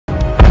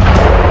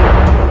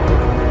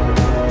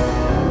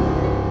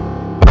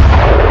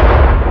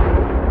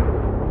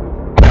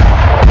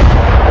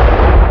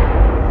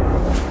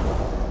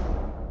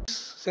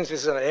since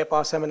this is an air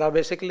power seminar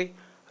basically,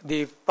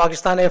 the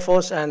Pakistan Air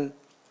Force and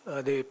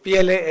the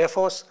PLA Air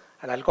Force,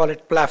 and I'll call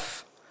it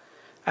PLAF.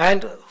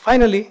 And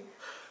finally,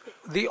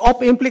 the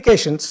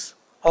implications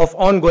of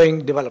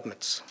ongoing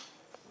developments.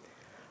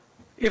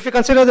 If we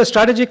consider the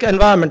strategic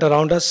environment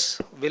around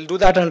us, we'll do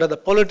that under the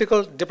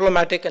political,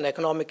 diplomatic, and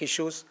economic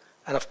issues,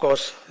 and of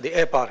course, the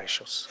air power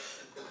issues.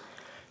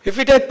 If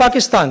we take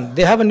Pakistan,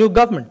 they have a new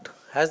government.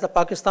 Has the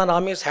Pakistan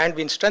Army's hand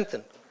been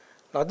strengthened?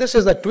 Now, this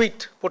is a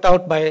tweet put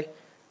out by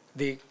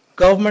the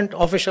government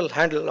official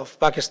handle of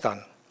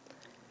Pakistan.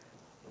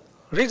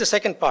 Read the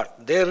second part.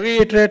 They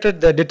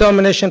reiterated their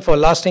determination for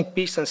lasting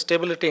peace and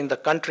stability in the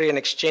country and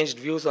exchanged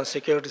views on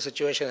security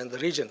situation in the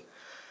region.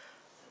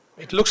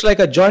 It looks like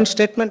a joint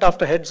statement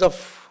after heads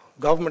of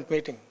government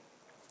meeting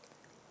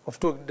of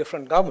two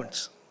different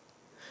governments.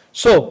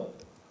 So,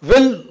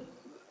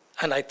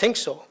 and I think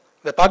so,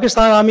 the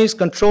Pakistan Army's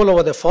control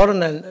over their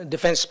foreign and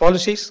defense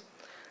policies,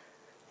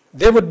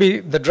 they would be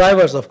the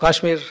drivers of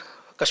Kashmir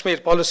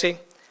policy,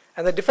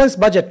 and the defense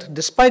budget,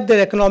 despite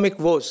their economic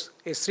woes,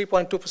 is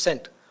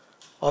 3.2%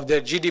 of their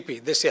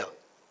GDP this year,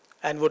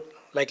 and would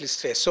likely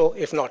stay so,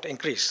 if not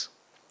increase.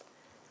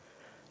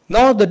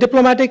 Now, the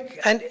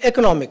diplomatic and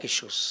economic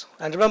issues.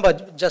 And remember,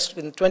 just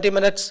in 20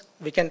 minutes,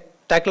 we can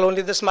tackle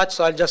only this much,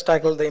 so I'll just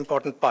tackle the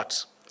important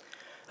parts.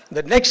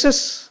 The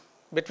nexus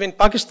between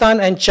Pakistan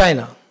and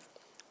China,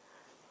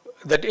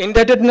 that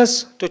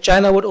indebtedness to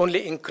China would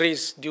only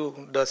increase due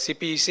to the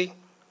CPEC.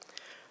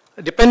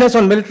 Dependence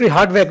on military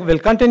hardware will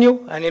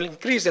continue and will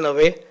increase in a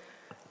way.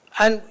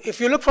 And if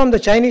you look from the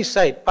Chinese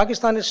side,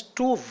 Pakistan is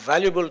too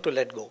valuable to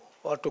let go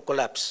or to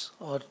collapse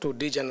or to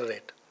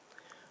degenerate.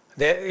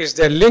 There is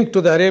their link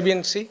to the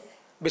Arabian Sea,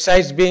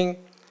 besides being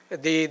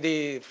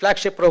the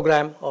flagship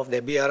program of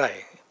their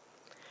BRI.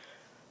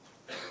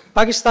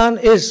 Pakistan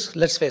is,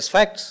 let's face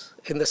facts,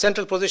 in the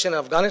central position in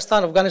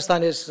Afghanistan.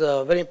 Afghanistan is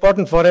very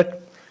important for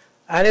it,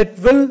 and it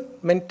will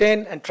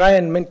maintain and try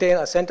and maintain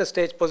a center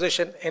stage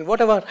position in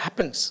whatever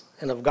happens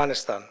in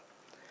Afghanistan.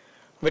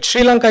 With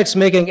Sri Lanka, it's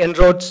making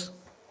inroads.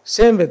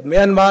 Same with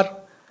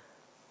Myanmar.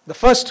 The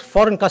first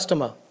foreign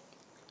customer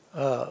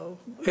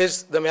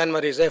is the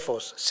Myanmarese Air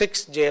Force,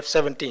 6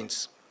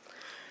 JF-17s.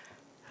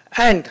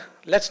 And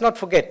let's not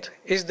forget,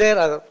 is there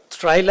a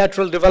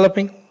trilateral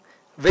developing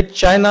with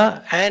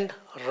China and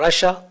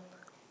Russia,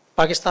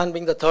 Pakistan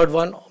being the third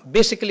one,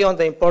 basically on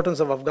the importance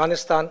of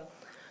Afghanistan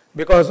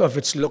because of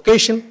its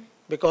location,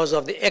 because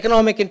of the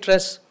economic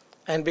interests,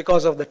 and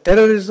because of the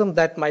terrorism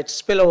that might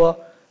spill over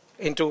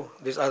into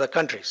these other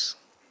countries.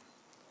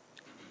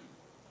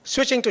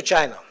 Switching to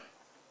China.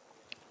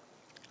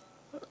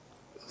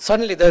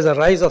 Suddenly there's a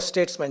rise of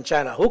statesmen in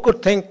China. Who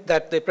could think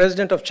that the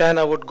president of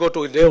China would go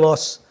to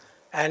Davos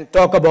and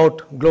talk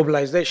about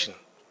globalization?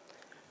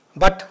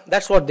 But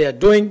that's what they are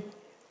doing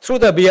through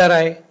the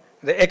BRI,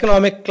 the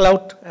economic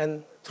clout,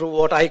 and through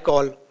what I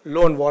call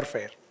lone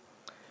warfare.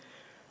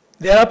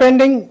 They are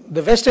upending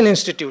the Western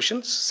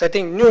institutions,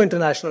 setting new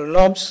international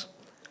norms.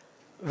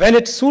 When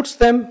it suits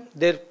them,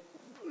 they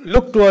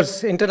look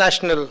towards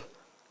international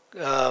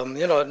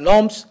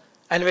norms,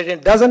 and when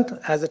it doesn't,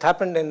 as it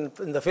happened in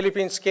the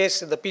Philippines case,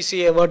 the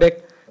PCA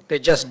verdict, they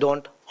just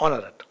don't honor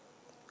it.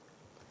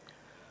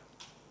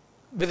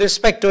 With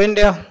respect to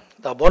India,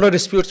 the border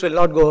disputes will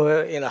not go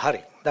away in a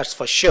hurry, that's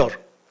for sure.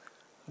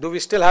 Do we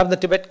still have the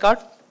Tibet card?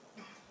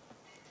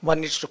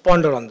 One needs to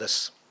ponder on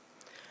this.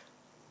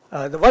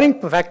 The worrying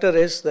factor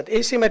is that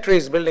asymmetry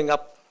is building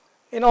up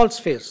in all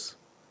spheres.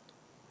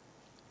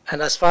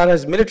 And as far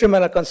as military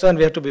men are concerned,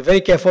 we have to be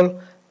very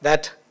careful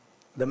that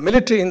the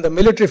military, in the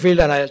military field,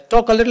 and I'll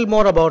talk a little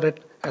more about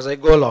it as I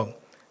go along,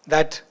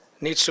 that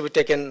needs to be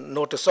taken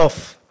notice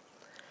of.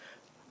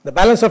 The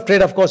balance of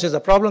trade, of course, is a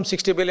problem,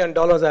 $60 billion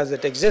as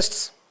it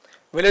exists.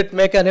 Will it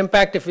make an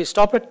impact if we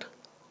stop it?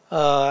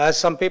 As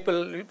some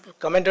people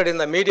commented in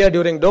the media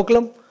during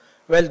Doklam,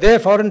 well, their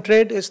foreign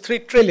trade is 3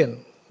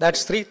 trillion.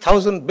 That's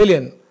 3,000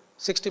 billion.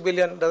 60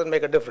 billion doesn't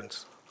make a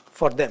difference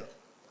for them.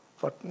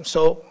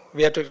 So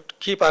we have to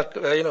keep our,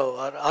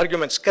 our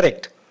arguments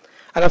correct.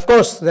 And of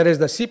course, there is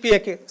the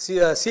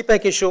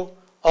CPEC issue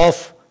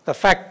of the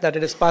fact that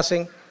it is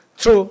passing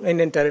through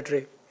Indian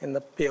territory in the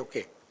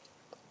POK.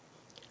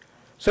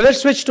 So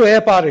let's switch to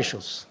air power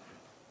issues.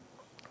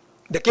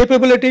 The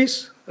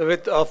capabilities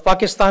of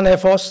Pakistan Air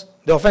Force,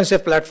 the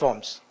offensive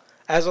platforms.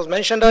 As was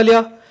mentioned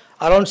earlier,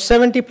 around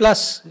 70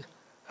 plus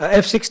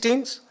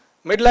F-16s,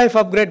 midlife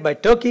upgrade by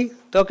Turkish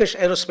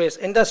aerospace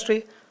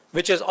industry,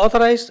 which is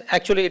authorized.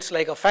 Actually, it's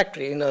like a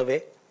factory in a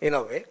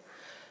way.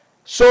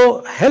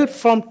 So help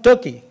from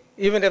Turkey,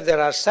 even if there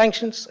are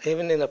sanctions,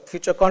 even in a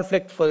future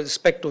conflict with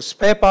respect to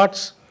spare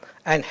parts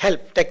and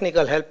help,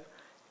 technical help,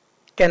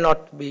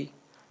 cannot be,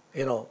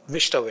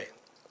 wished away.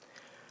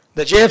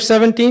 The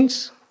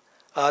JF-17s,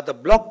 the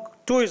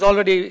Block 2 is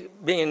already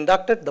being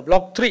inducted. The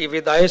Block 3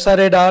 with the ISR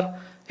radar,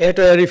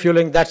 air-to-air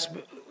refueling, that's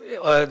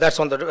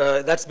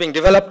being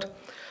developed.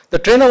 The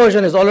trainer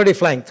version is already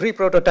flying, 3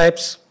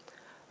 prototypes,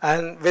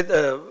 and with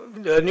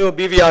the new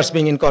BVRs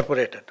being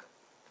incorporated.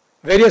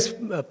 Various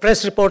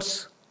press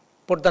reports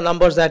put the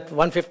numbers at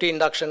 150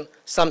 induction,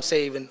 some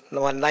say even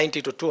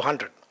 190 to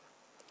 200.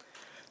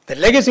 The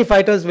legacy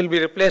fighters will be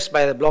replaced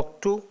by the Block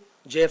 2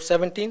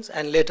 JF-17s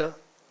and later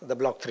the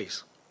Block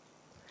 3s.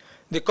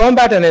 The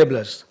combat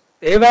enablers,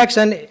 AWACS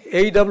and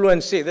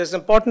AEW&C, this is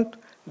important,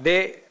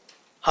 they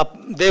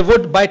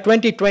would by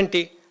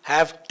 2020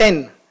 have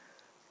 10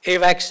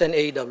 AWACS and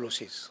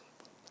AEWCs.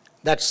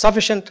 That's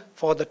sufficient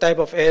for the type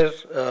of air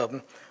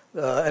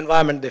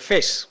environment they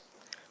face.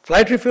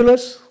 Flight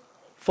refuelers,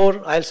 4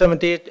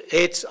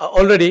 IL-78s are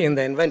already in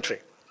the inventory.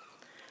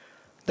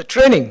 The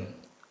training,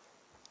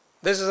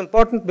 this is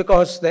important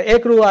because the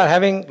aircrew are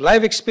having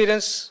live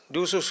experience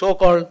due to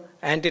so-called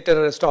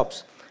anti-terrorist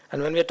ops.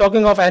 And when we're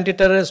talking of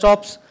anti-terrorist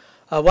ops,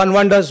 one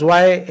wonders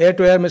why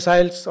air-to-air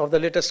missiles of the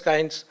latest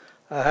kinds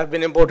have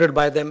been imported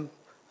by them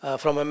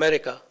from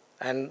America,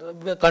 and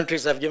the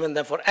countries have given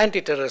them for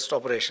anti-terrorist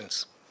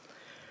operations.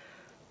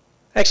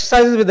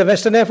 Exercises with the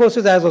Western Air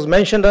Forces, as was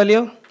mentioned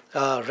earlier,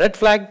 Red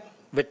Flag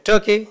with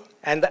Turkey,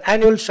 and the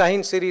annual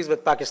Shaheen series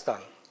with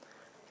Pakistan.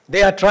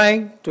 They are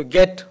trying to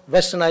get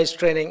westernized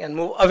training and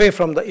move away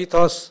from the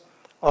ethos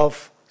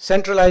of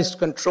centralized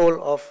control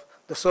of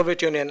the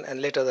Soviet Union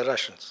and later the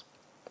Russians.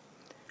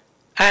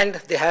 And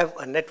they have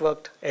a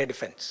networked air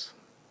defense.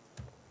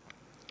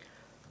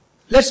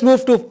 Let's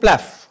move to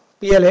PLAF,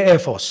 PLA Air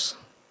Force.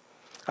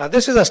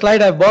 This is a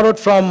slide I've borrowed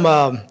from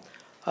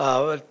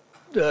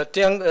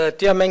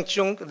Tia Meng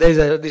Chung.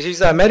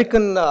 He's an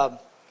American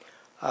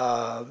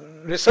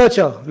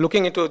researcher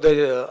looking into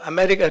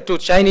the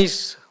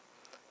Chinese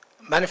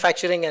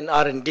manufacturing and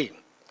R&D.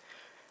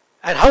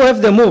 And how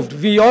have they moved?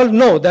 We all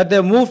know that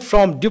they moved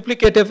from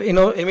duplicative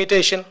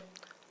imitation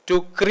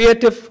to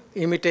creative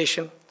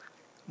imitation,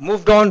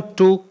 moved on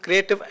to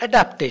creative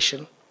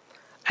adaptation,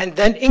 and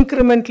then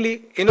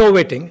incrementally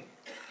innovating,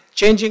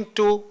 changing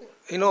to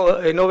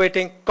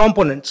innovating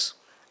components,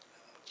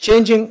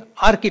 changing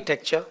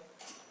architecture,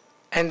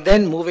 and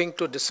then moving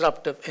to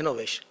disruptive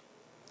innovation.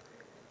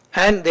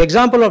 And the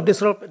example of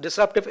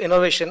disruptive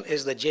innovation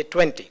is the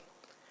J-20.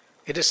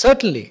 It is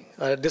certainly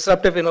a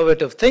disruptive,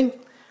 innovative thing,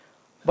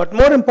 but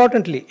more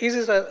importantly, it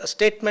is a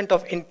statement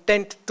of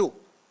intent too.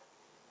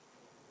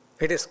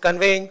 It is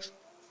conveying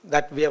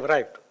that we have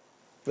arrived.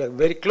 We are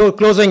very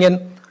closing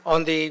in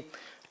on the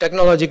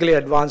technologically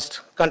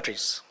advanced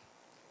countries.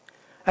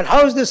 And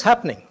how is this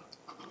happening?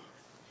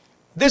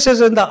 This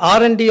is in the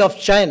R&D of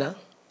China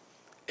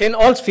in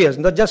all spheres,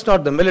 not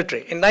the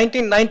military. In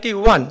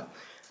 1991,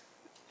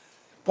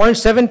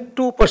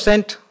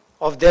 0.72%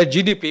 of their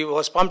GDP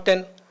was pumped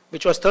in,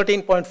 which was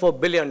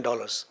 $13.4 billion.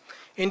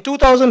 In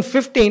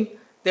 2015,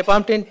 they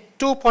pumped in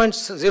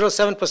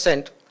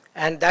 2.07%,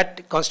 and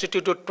that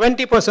constituted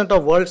 20%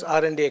 of world's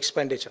R&D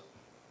expenditure.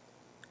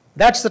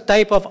 That's the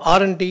type of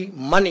R&D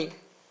money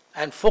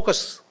and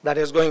focus that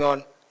is going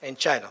on in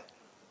China.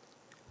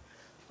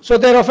 So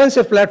their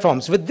offensive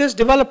platforms. With this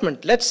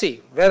development, let's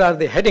see, where are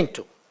they heading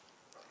to?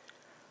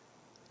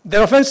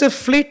 Their offensive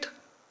fleet,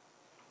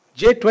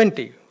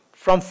 J-20,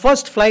 from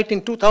first flight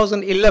in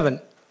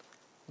 2011,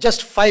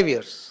 just 5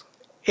 years,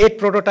 8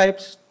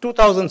 prototypes,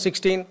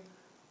 2016,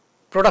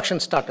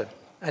 production started,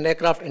 an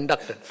aircraft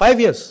inducted, 5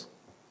 years.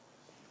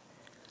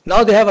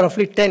 Now they have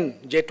roughly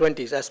 10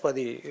 J-20s as per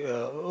the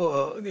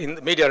in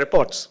the media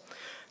reports.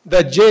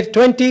 The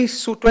J-20,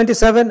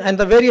 Su-27, and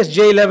the various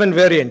J-11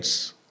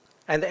 variants,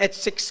 and the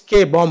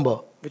H-6K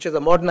bomber, which is a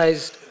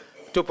modernized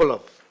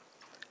Tupolev.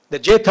 The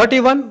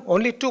J-31,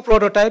 only 2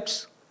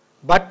 prototypes,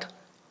 but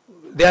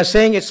they are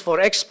saying it's for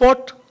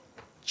export,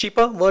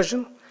 cheaper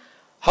version.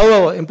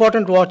 However,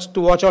 important to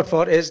watch out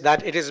for is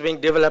that it is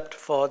being developed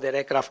for their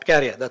aircraft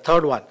carrier, the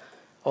third one,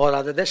 or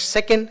rather the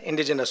second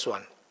indigenous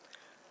one.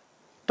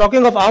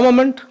 Talking of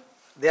armament,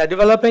 they are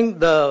developing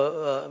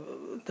the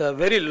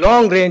very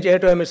long-range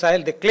air-to-air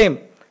missile. They claim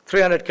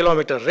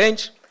 300-kilometer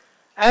range,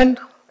 and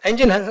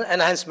engine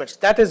enhancements.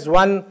 That is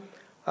one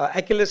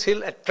Achilles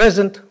heel at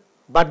present,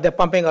 but they're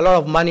pumping a lot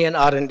of money and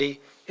R&D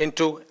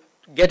into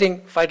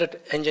getting fighter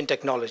engine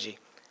technology.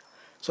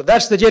 So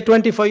that's the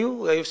J-20 for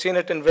you. You've seen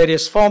it in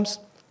various forms.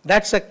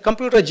 That's a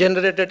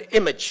computer-generated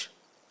image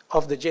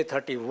of the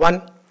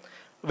J-31,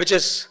 which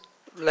is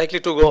likely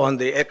to go on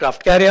the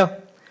aircraft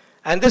carrier.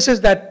 And this is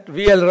that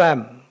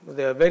VLRAM,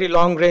 the very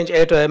long-range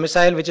air-to-air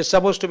missile, which is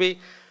supposed to be,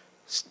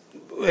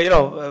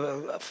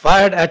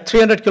 fired at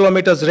 300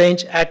 kilometers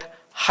range at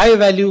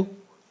high-value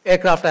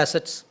aircraft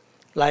assets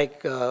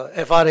like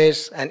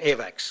FRAs and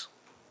AWACS.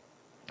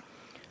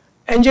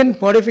 Engine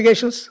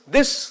modifications.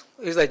 This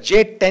is a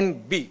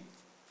J-10B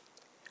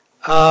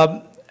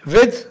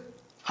with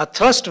a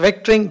thrust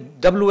vectoring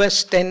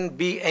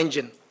WS-10B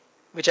engine,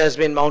 which has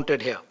been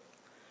mounted here.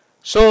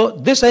 So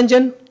this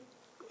engine,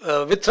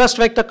 with thrust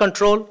vector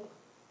control,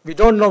 we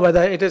don't know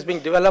whether it is being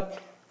developed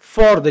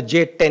for the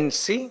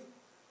J-10C,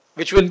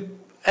 which will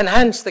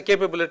enhance the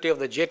capability of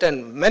the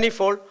J-10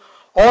 manifold,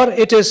 or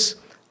it is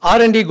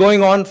R&D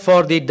going on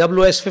for the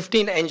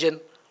WS-15 engine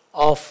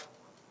of,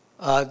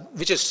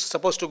 which is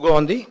supposed to go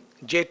on the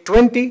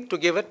J-20 to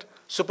give it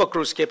super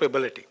cruise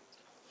capability.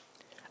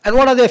 And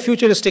what are their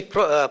futuristic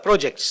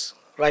projects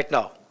right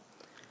now?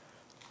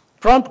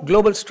 prompt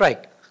global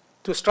strike,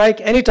 to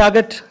strike any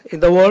target in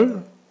the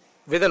world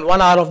within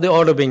 1 hour of the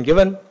order being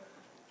given.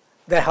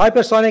 The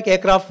hypersonic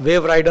aircraft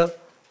Wave Rider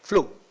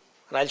flew,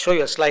 and I'll show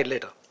you a slide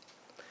later.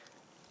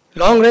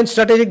 Long-range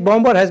strategic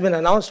bomber has been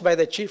announced by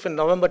the chief in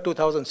November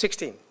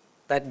 2016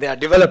 that they are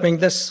developing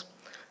this,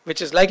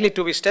 which is likely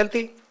to be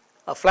stealthy,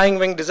 a flying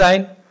wing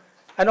design,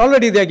 and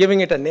already they are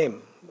giving it a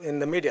name in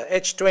the media,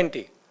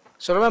 H-20.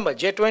 So remember,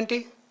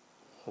 J-20,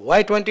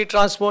 Y-20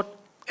 transport,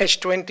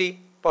 H-20,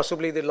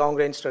 possibly the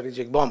long-range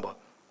strategic bomber.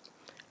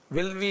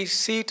 Will we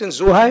see it in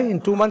Zhuhai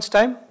in 2 months'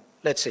 time?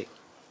 Let's see.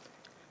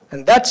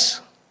 And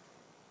that's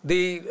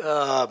the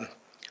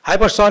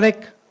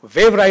hypersonic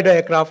Wave Rider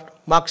aircraft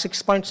Mark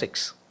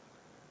 6.6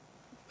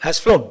 has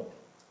flown.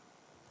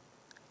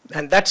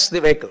 And that's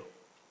the vehicle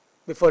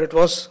before it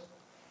was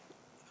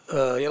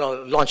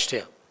launched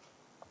here.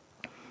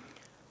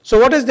 So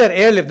what is their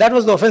airlift? That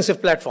was the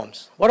offensive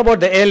platforms. What about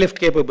the airlift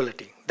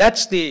capability?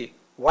 That's the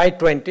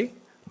Y-20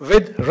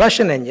 with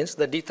Russian engines,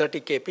 the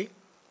D-30KP,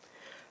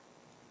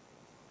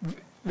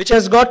 which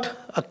has got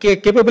a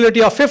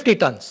capability of 50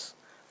 tons.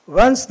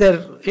 Once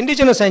their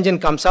indigenous engine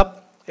comes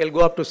up, it'll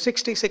go up to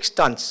 66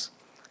 tons.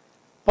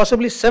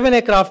 Possibly 7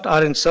 aircraft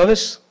are in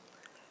service,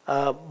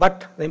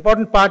 but the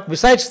important part,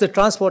 besides the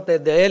transport,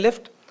 the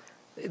airlift,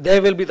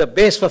 there will be the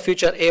base for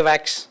future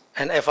AWACS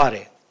and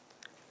FRA.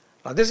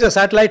 Now, this is a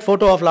satellite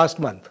photo of last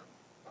month.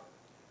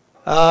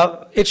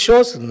 It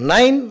shows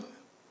 9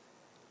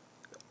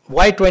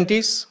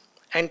 Y-20s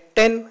and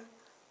 10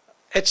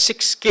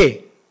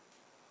 H-6K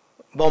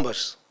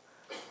bombers.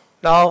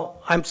 Now,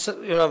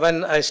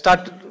 when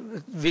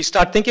we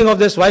start thinking of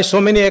this, why so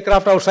many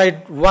aircraft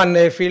outside one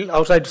airfield,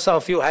 outside a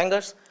few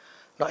hangars?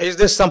 Now, is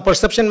this some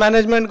perception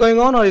management going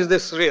on, or is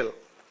this real?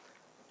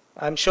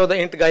 I'm sure the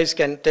INT guys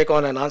can take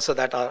on and answer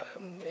that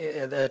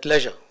at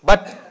leisure.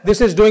 But this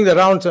is doing the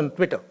rounds on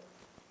Twitter.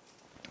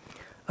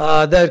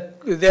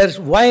 There's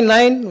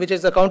Y9, which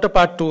is the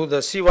counterpart to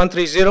the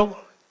C-130,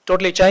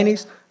 totally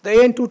Chinese, the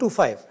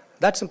AN-225.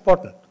 That's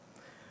important.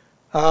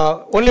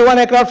 Only one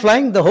aircraft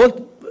flying, the whole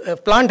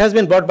plant has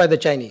been bought by the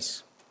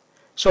Chinese.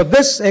 So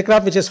this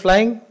aircraft which is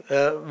flying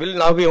will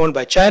now be owned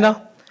by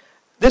China.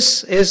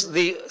 This is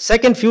the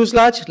second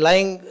fuselage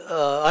lying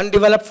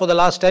undeveloped for the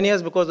last 10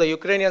 years because the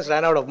Ukrainians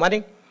ran out of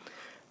money.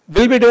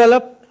 Will be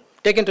developed,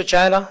 taken to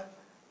China,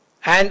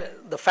 and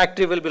the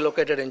factory will be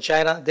located in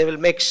China. They will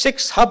make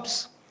 6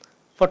 hubs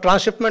for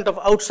transshipment of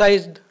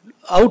outsized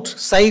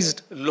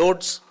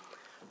loads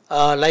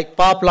like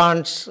power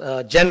plants,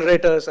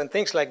 generators, and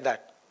things like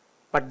that.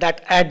 But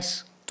that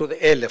adds to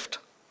the airlift.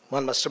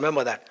 One must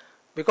remember that,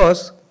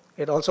 because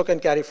it also can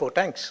carry 4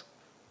 tanks.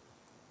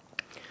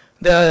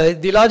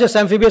 The largest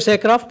amphibious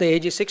aircraft, the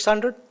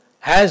AG-600,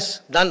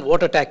 has done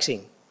water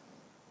taxiing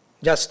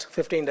just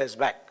 15 days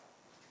back.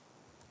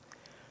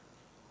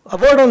 A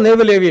word on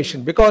naval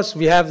aviation, because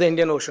we have the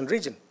Indian Ocean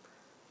region.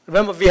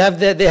 Remember, they have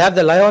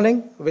the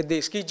Liaoning with the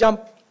ski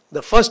jump,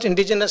 the first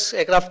indigenous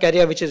aircraft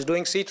carrier which is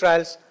doing sea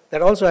trials,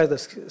 that also has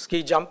the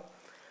ski jump,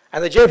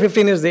 and the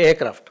J-15 is the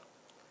aircraft.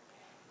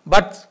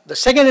 But the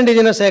second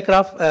indigenous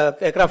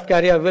aircraft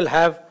carrier will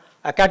have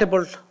a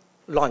catapult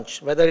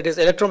launch, whether it is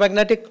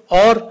electromagnetic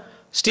or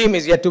steam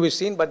is yet to be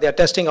seen, but they are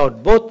testing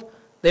out both.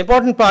 The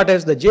important part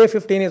is the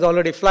J-15 is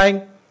already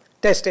flying,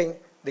 testing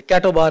the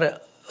catobar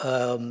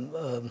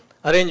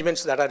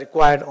arrangements that are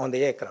required on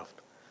the aircraft.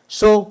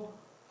 So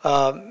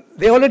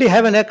they already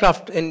have an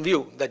aircraft in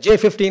view. The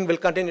J-15 will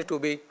continue to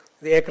be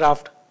the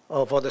aircraft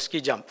for the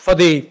ski jump, for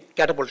the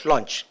catapult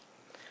launch.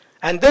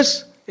 And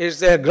this is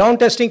their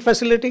ground testing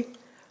facility.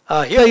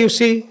 Here you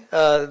see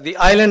the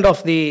island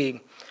of the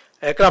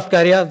aircraft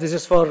carrier. This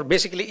is for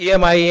basically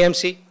EMI,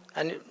 EMC.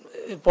 And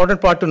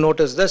important part to note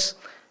is this,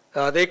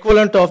 the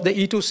equivalent of the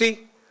E2C,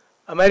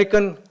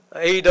 American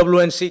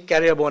AEW&C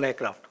carrier-borne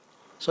aircraft.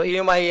 So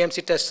EMI,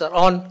 EMC tests are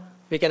on.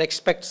 We can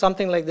expect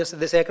something like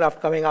this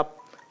aircraft coming up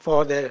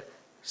for their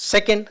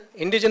second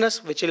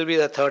indigenous, which will be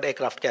the third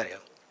aircraft carrier.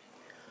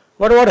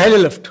 What about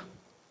helilift?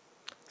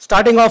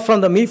 Starting off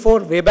from the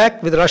Mi-4 way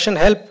back with Russian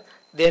help,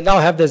 they now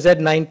have the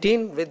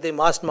Z-19 with the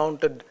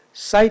mast-mounted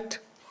sight,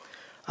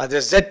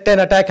 the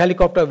Z-10 attack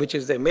helicopter, which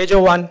is the major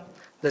one,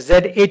 the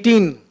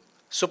Z-18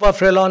 Super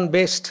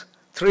Frelon-based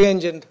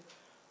 3-engined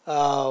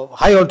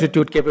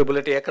high-altitude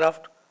capability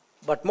aircraft.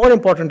 But more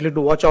importantly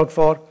to watch out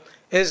for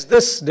is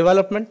this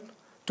development.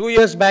 2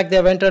 years back, they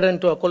have entered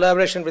into a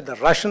collaboration with the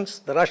Russians.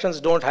 The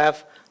Russians don't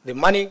have the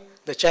money.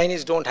 The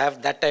Chinese don't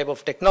have that type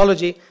of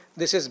technology.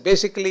 This is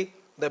basically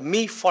the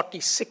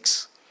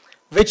Mi-46,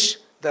 which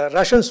the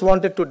Russians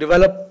wanted to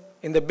develop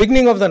in the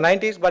beginning of the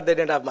 90s, but they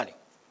didn't have money.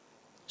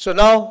 So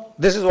now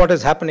this is what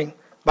is happening,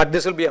 but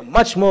this will be a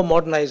much more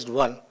modernized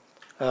one,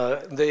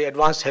 the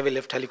advanced heavy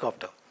lift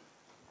helicopter.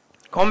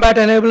 Combat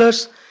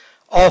enablers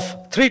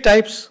of 3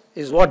 types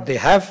is what they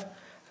have.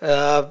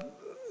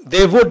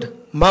 They would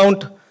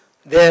mount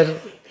their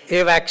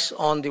AWACS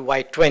on the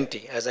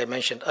Y-20, as I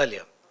mentioned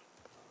earlier.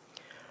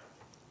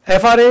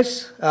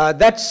 FRAs,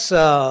 that's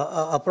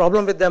a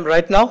problem with them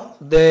right now.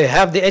 They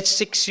have the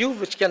H-6U,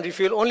 which can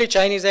refuel only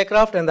Chinese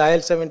aircraft, and the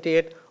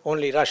IL-78,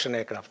 only Russian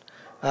aircraft.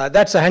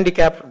 That's a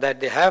handicap that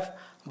they have,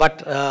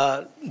 but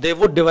they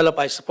would develop,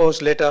 I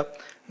suppose, later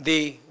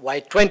the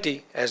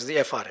Y-20 as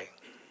the FRA.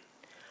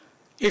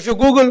 If you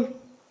Google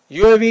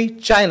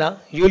UAV China,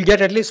 you will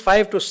get at least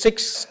 5 to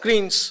 6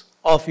 screens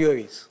of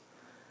UAVs.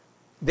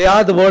 They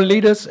are the world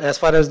leaders as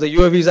far as the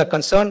UAVs are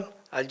concerned.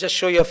 I'll just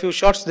show you a few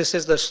shots. This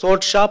is the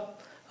sword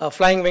sharp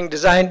flying wing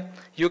design,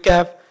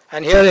 UCAV,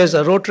 and here is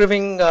a rotary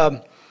wing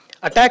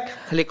attack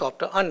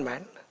helicopter,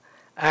 unmanned.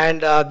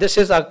 And this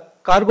is a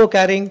cargo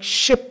carrying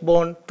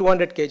ship-borne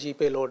 200 kg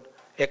payload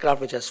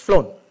aircraft which has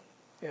flown.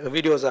 The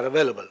videos are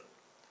available.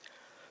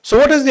 So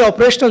what is the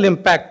operational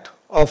impact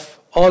of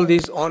all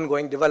these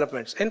ongoing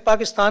developments in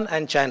Pakistan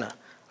and China?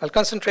 I'll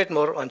concentrate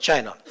more on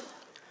China.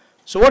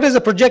 So what is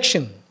the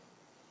projection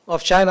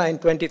of China in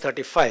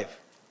 2035?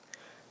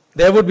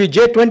 There would be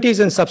J-20s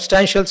in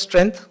substantial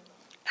strength,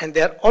 and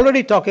they're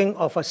already talking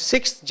of a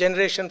 6th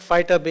generation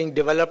fighter being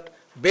developed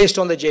based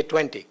on the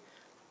J-20.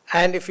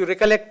 And if you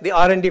recollect the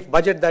R&D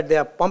budget that they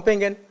are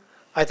pumping in,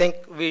 I think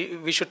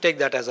we should take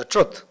that as a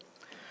truth.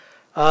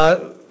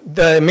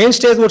 The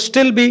mainstays would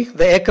still be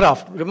the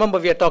aircraft. Remember,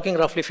 we are talking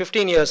roughly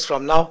 15 years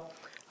from now.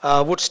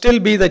 Would still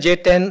be the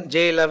J-10,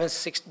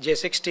 J-11,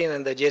 J-16,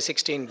 and the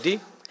J-16D.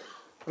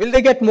 Will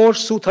they get more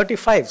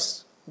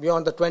Su-35s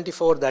beyond the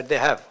 24 that they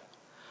have?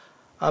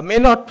 May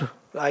not,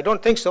 I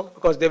don't think so,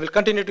 because they will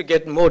continue to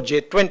get more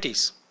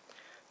J-20s.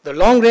 The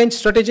long-range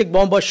strategic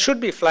bomber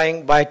should be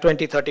flying by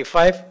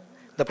 2035,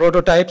 the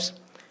prototypes.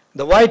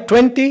 The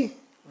Y-20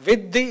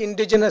 with the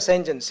indigenous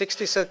engine,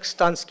 66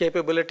 tons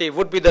capability,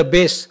 would be the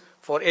base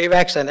for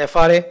AWACS and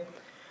FRA.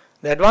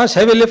 The advanced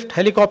heavy lift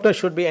helicopter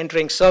should be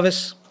entering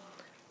service.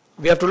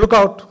 We have to look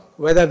out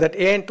whether that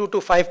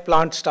AN-225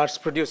 plant starts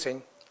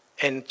producing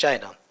in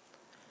China.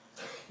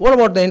 What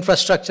about the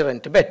infrastructure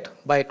in Tibet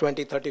by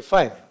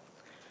 2035?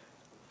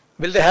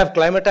 Will they have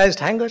climatized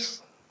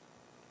hangars?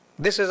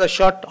 This is a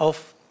shot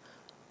of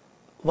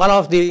one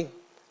of the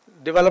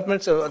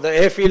developments of the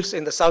airfields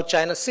in the South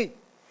China Sea.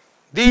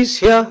 These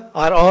here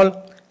are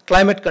all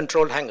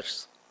climate-controlled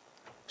hangars.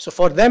 So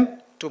for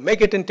them to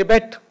make it in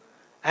Tibet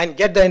and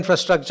get the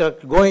infrastructure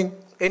going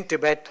in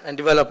Tibet and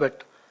develop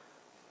it,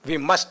 we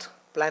must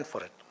plan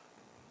for it.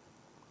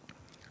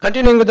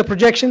 Continuing with the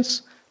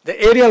projections,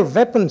 the aerial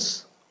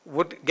weapons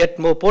would get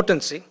more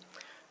potency.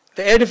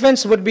 The air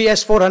defense would be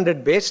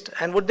S-400 based,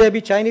 and would there be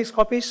Chinese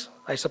copies?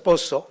 I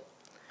suppose so.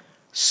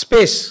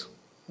 Space,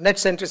 net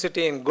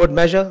centricity in good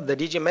measure. The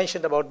DG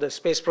mentioned about the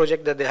space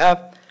project that they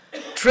have.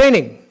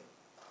 Training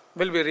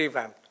will be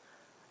revamped.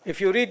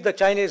 If you read the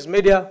Chinese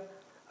media,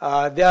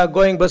 they are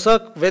going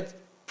berserk with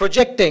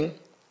projecting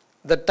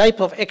the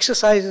type of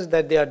exercises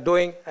that they are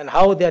doing and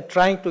how they are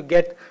trying to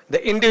get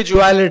the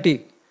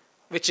individuality,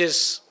 which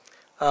is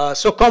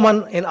so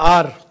common in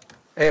our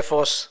Air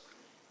Force,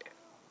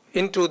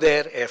 into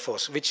their Air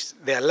Force, which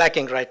they are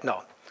lacking right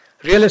now.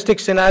 Realistic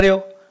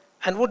scenario,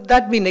 and would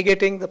that be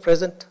negating the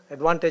present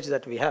advantage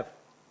that we have?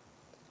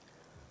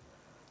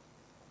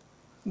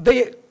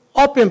 The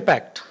op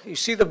impact, you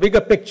see the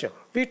bigger picture.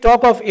 We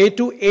talk of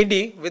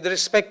A2AD with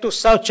respect to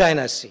South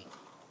China Sea,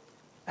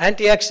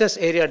 anti-access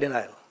area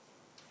denial.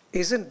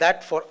 Isn't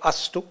that for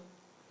us too?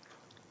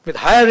 With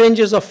higher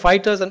ranges of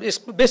fighters, and it's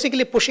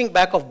basically pushing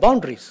back of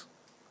boundaries.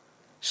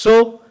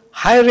 So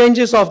higher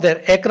ranges of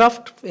their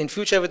aircraft in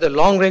future with a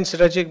long-range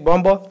strategic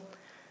bomber,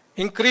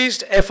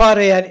 increased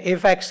FRA and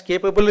AFAX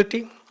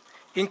capability,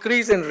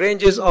 increase in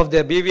ranges of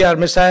their BVR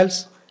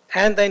missiles,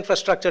 and the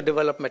infrastructure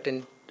development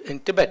in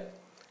Tibet.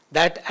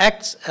 That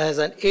acts as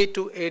an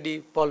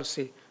A2AD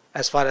policy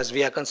as far as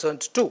we are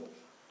concerned too.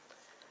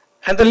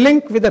 And the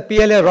link with the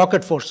PLA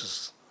rocket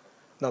forces.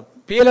 Now,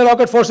 PLA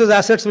rocket forces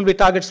assets will be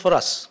targets for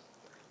us.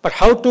 But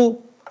how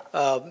to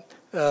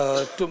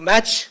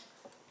match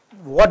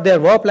what their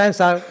war plans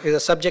are is a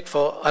subject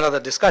for another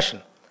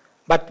discussion.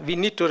 But we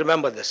need to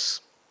remember this.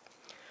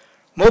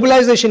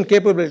 Mobilization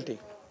capability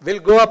will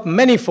go up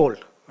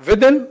many-fold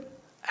within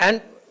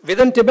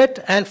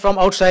Tibet and from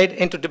outside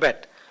into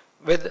Tibet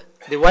with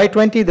the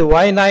Y-20, the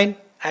Y-9,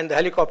 and the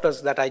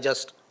helicopters that I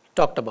just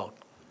talked about.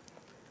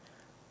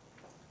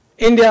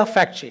 India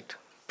fact sheet,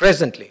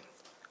 presently.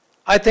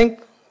 I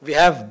think we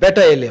have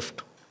better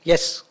airlift.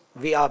 Yes,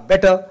 we are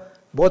better,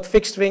 both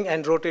fixed wing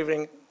and rotary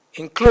wing,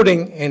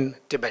 including in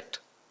Tibet.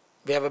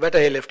 We have a better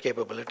airlift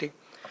capability.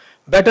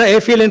 Better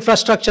airfield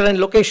infrastructure and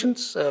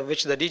locations,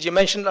 which the DG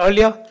mentioned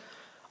earlier.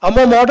 A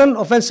more modern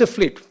offensive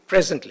fleet,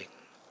 presently.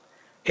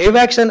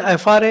 AWACS and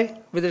FRA,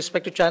 with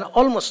respect to China,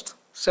 almost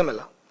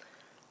similar.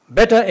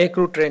 Better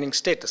aircrew training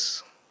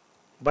status.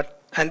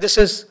 And this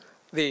is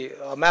the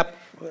map.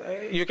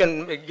 You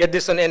can get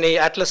this on any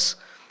atlas.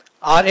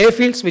 Our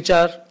airfields, which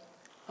are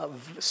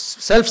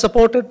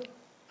self-supported,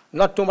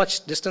 not too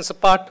much distance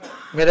apart,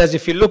 whereas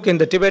if you look in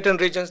the Tibetan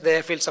regions, the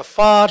airfields are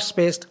far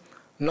spaced,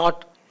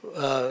 not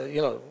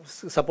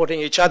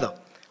supporting each other.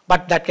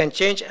 But that can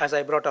change, as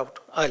I brought out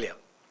earlier.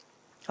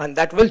 And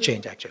that will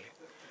change, actually.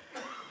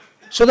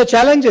 So the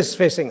challenges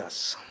facing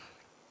us.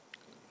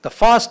 The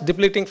fast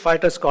depleting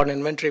fighter squad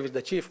inventory, which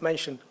the chief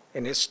mentioned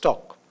in his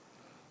talk.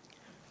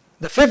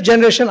 The 5th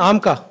generation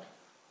AMCA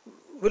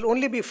will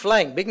only be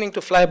beginning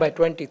to fly by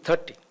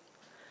 2030.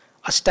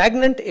 A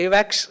stagnant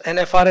AWACS and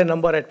FRA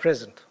number at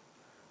present.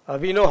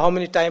 We know how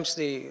many times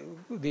the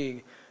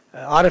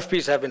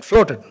RFPs have been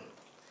floated.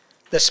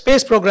 The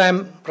space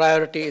program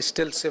priority is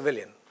still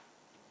civilian.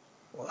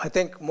 I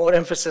think more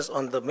emphasis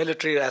on the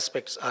military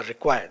aspects are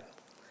required.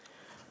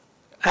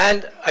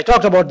 And I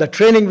talked about the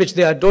training which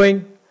they are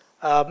doing.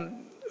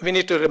 We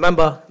need to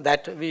remember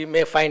that we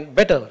may find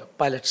better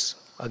pilots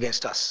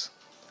against us.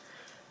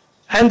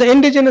 And the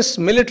indigenous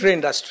military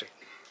industry.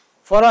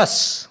 For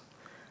us,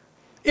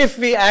 if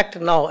we act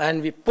now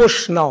and we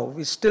push now,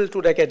 we're still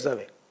 2 decades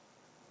away.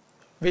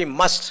 We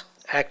must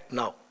act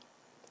now.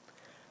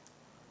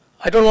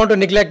 I don't want to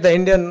neglect the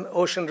Indian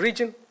Ocean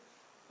region.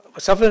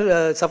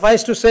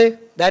 Suffice to say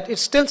that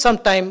it's still some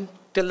time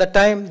till the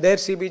time their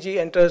CBG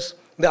enters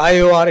the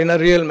IOR in a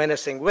real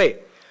menacing way.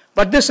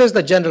 But this is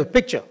the general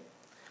picture.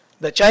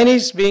 The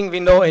Chinese being, we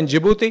know, in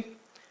Djibouti,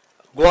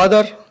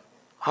 Gwadar,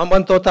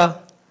 Hambantota,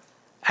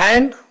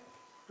 and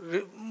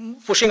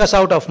pushing us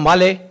out of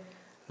Malé.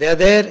 They are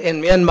there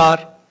in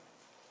Myanmar,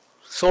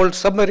 sold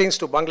submarines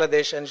to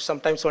Bangladesh, and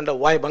sometimes wonder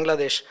why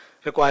Bangladesh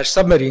requires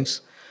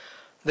submarines.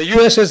 The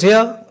US is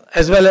here,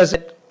 as well as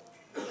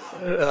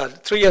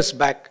 3 years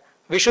back.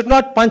 We should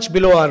not punch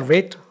below our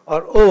weight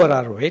or over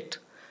our weight.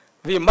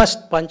 We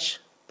must punch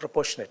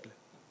proportionately.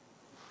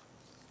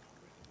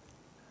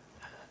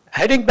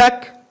 Heading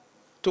back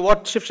to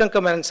what Shiv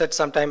Shankar Menon said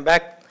some time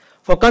back,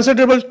 for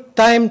considerable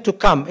time to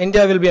come,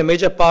 India will be a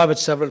major power with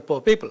several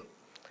poor people.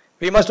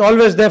 We must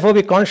always, therefore,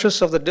 be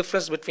conscious of the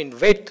difference between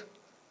weight,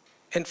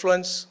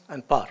 influence,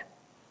 and power.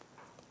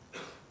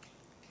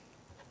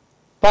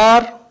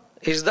 Power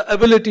is the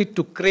ability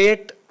to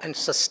create and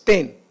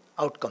sustain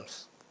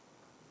outcomes.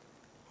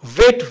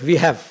 Weight we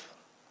have.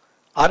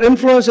 Our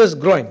influence is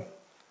growing,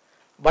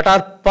 but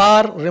our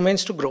power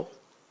remains to grow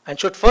and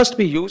should first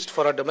be used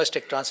for our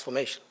domestic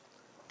transformation.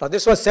 Now,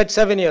 this was said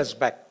 7 years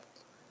back.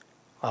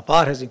 Our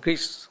power has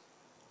increased,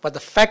 but the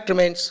fact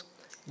remains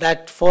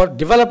that for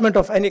development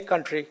of any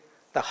country,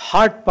 the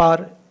hard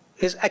power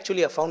is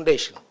actually a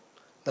foundation.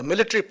 The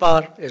military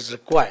power is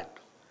required.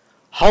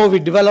 How we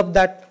develop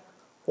that,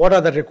 what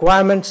are the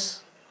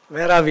requirements,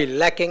 where are we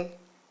lacking,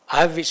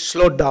 have we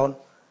slowed down,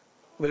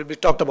 will be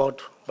talked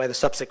about by the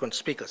subsequent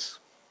speakers.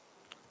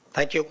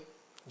 Thank you.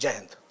 Jai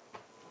Hind.